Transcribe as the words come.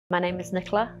My name is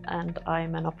Nicola and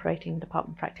I'm an operating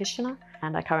department practitioner,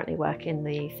 and I currently work in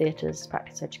the theatre's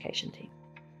practice education team.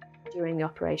 During the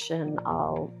operation,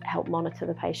 I'll help monitor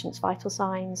the patient's vital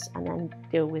signs and then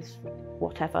deal with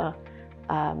whatever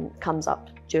comes up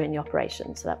during the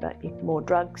operation. So that might be more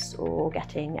drugs or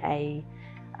getting a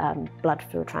blood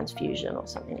for a transfusion or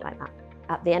something like that.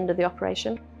 At the end of the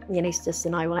operation, the anaesthetist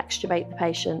and I will extubate the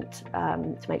patient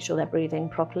to make sure they're breathing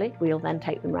properly. We'll then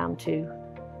take them round to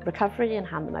recovery and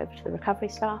hand them over to the recovery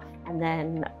staff. And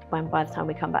then by the time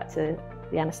we come back to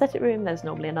the anaesthetic room, there's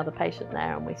normally another patient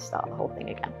there and we start the whole thing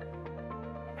again.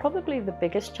 Probably the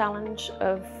biggest challenge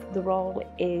of the role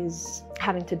is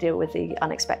having to deal with the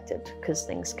unexpected, because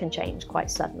things can change quite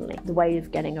suddenly. The way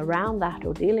of getting around that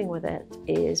or dealing with it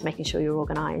is making sure you're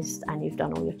organised and you've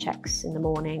done all your checks in the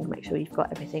morning, make sure you've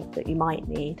got everything that you might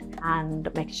need, and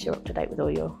making sure you're up to date with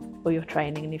all your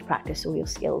training and you've practiced all your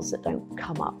skills that don't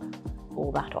come up all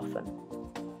that often.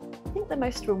 I think the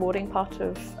most rewarding part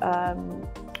of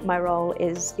my role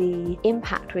is the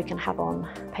impact we can have on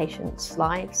patients'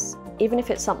 lives. Even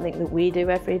if it's something that we do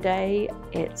every day,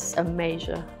 it's a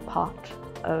major part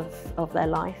of their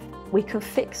life. We can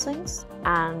fix things,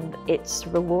 and it's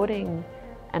rewarding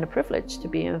and a privilege to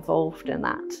be involved in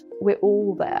that. We're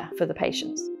all there for the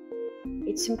patients.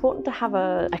 It's important to have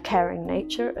a caring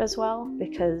nature as well,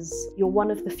 because you're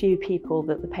one of the few people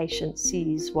that the patient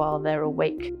sees while they're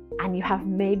awake, and you have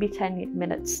maybe 10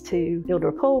 minutes to build a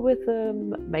rapport with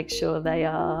them, make sure they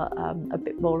are a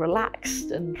bit more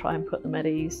relaxed and try and put them at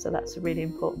ease. So that's a really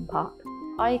important part.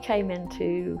 I came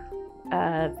into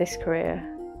this career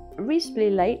reasonably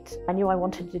late. I knew I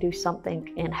wanted to do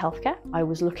something in healthcare. I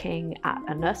was looking at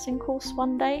a nursing course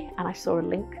one day and I saw a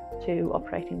link to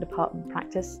operating department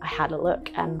practice. I had a look,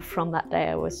 and from that day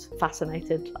I was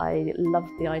fascinated. I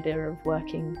loved the idea of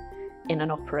working in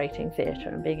an operating theatre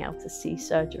and being able to see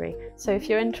surgery. So if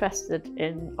you're interested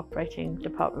in operating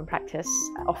department practice,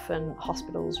 often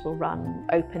hospitals will run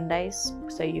open days,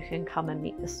 so you can come and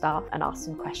meet the staff and ask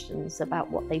them questions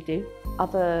about what they do.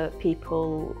 Other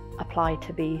people apply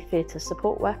to be theatre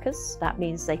support workers. That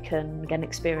means they can get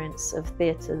experience of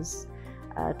theatres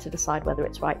to decide whether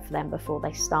it's right for them before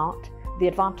they start. The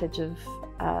advantage of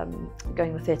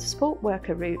going the theatre support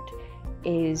worker route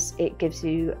is it gives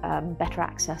you better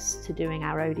access to doing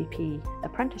our ODP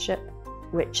apprenticeship,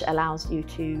 which allows you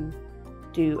to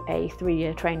do a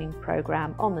 3-year training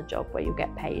programme on the job where you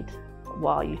get paid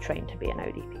while you train to be an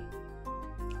ODP.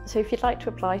 So if you'd like to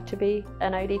apply to be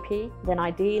an ODP, then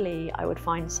ideally I would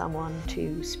find someone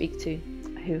to speak to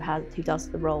who does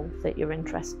the role that you're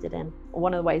interested in.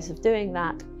 One of the ways of doing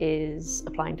that is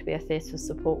applying to be a theatre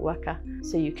support worker,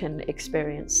 so you can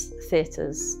experience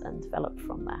theatres and develop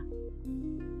from there.